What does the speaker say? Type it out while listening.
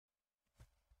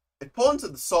If pawns are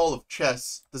the soul of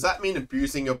chess, does that mean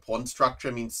abusing your pawn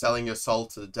structure means selling your soul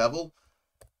to the devil?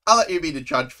 I'll let you be the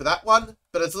judge for that one,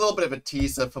 but it's a little bit of a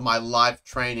teaser for my live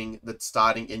training that's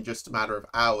starting in just a matter of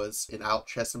hours in Alt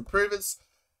Chess Improvers.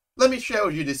 Let me share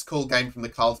with you this cool game from the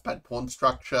Carlsbad pawn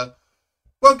structure.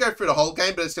 Won't go through the whole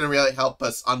game, but it's going to really help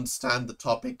us understand the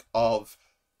topic of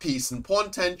piece and pawn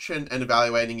tension and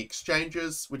evaluating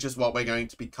exchanges, which is what we're going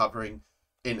to be covering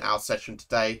in our session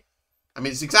today. I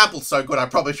mean, this example's so good, I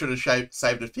probably should have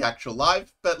saved it for the actual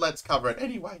live, but let's cover it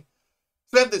anyway.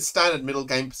 So we have this standard middle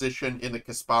game position in the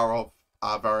Kasparov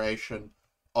variation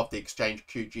of the exchange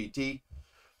QGD.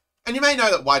 And you may know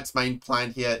that White's main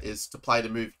plan here is to play the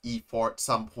move e4 at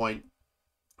some point,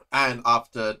 and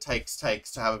after takes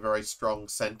to have a very strong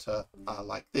center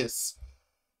like this.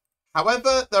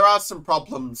 However, there are some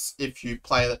problems if you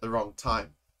play it at the wrong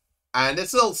time. And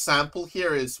this little sample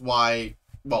here is why,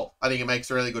 well, I think it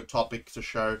makes a really good topic to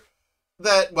show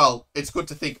that, well, it's good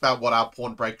to think about what our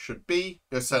pawn break should be.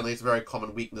 Certainly it's a very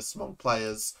common weakness among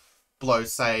players below,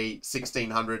 say,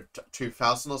 1600 to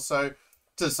 2000 or so,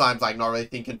 to sometimes like not really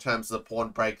think in terms of the pawn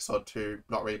breaks or to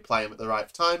not really play them at the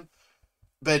right time.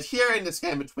 But here in this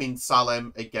game between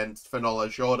Salem against Finola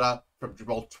Jorda from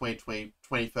Gibraltar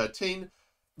 2013,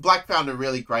 Black found a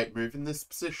really great move in this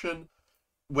position,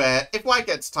 where if White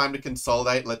gets time to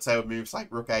consolidate, let's say with moves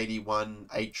like Rook A1,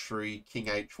 H3, King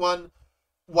H1,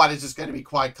 White is just going to be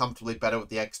quite comfortably better with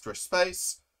the extra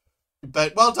space.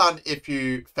 But well done if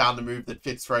you found a move that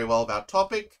fits very well with our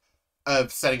topic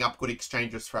of setting up good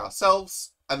exchanges for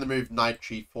ourselves, and the move Knight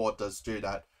G4 does do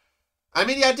that. I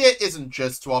mean, the idea isn't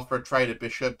just to offer a trade of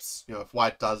bishops. If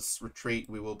White does retreat,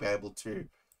 we will be able to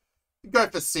go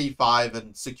for C5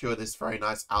 and secure this very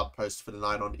nice outpost for the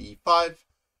knight on E5.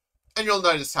 And you'll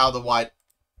notice how the White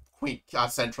queen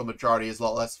central majority is a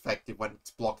lot less effective when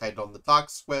it's blockaded on the dark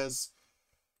squares.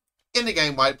 In the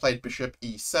game, White played bishop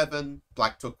E7,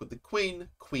 Black took with the queen,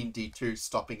 Queen D2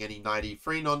 stopping any knight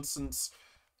E3 nonsense.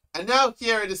 And now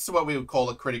here it is what we would call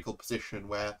a critical position,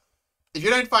 where if you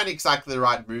don't find exactly the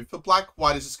right move for Black,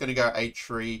 White is just going to go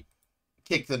H3,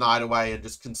 kick the knight away, and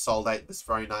just consolidate this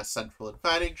very nice central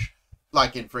advantage.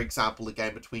 Like in, for example, the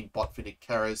game between Botvinnik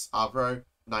Keres Avro,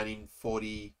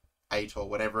 1948 or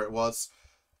whatever it was.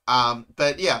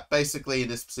 But yeah, basically in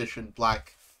this position,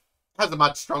 Black has a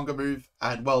much stronger move,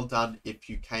 and well done if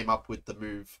you came up with the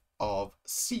move of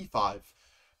C5.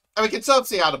 And we can sort of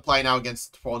see how to play now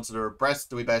against the pawns that are abreast.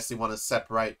 Do we basically want to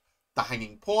separate the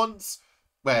hanging pawns,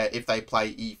 where if they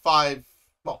play E5,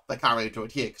 well, they can't really do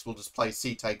it here because we'll just play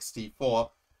C takes D4,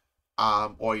 or,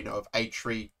 if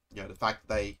H3, the fact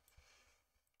that they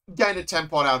gain a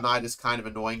tempo on our knight is kind of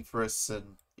annoying for us,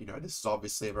 and, this is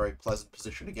obviously a very pleasant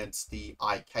position against the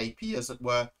IKP, as it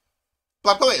were.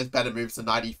 Black probably has better moves than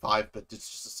knight E5, but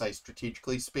just to say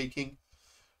strategically speaking.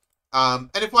 And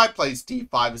if White plays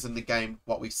D5 as in the game,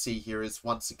 what we see here is,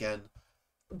 once again,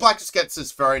 Black just gets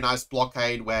this very nice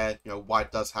blockade where,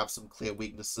 White does have some clear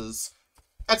weaknesses.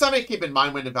 And something to keep in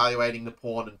mind when evaluating the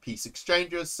pawn and piece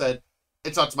exchanges, that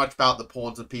it's not so much about the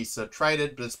pawns and pieces are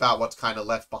traded, but it's about what's kind of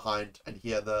left behind. And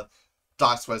here the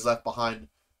dark squares left behind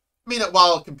mean that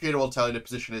while a computer will tell you the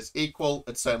position is equal,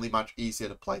 it's certainly much easier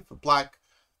to play for Black,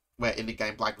 where in the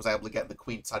game Black was able to get the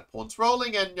queenside pawns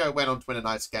rolling and went on to win a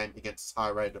nice game against his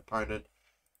high-rated opponent.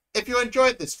 If you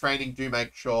enjoyed this training, do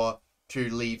make sure to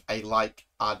leave a like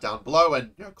down below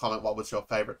and comment what was your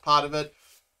favorite part of it.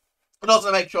 And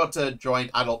also make sure to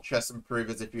join Adult Chess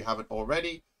Improvers if you haven't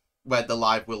already, where the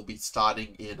live will be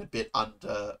starting in a bit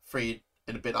under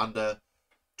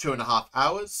 2.5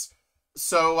 hours.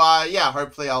 So yeah,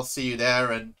 hopefully I'll see you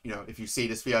there, and if you see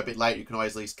this video a bit late, you can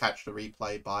always at least catch the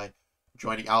replay by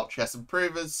joining Alt Chess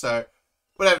Improvers. So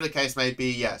whatever the case may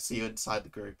be, yeah, see you inside the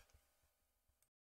group.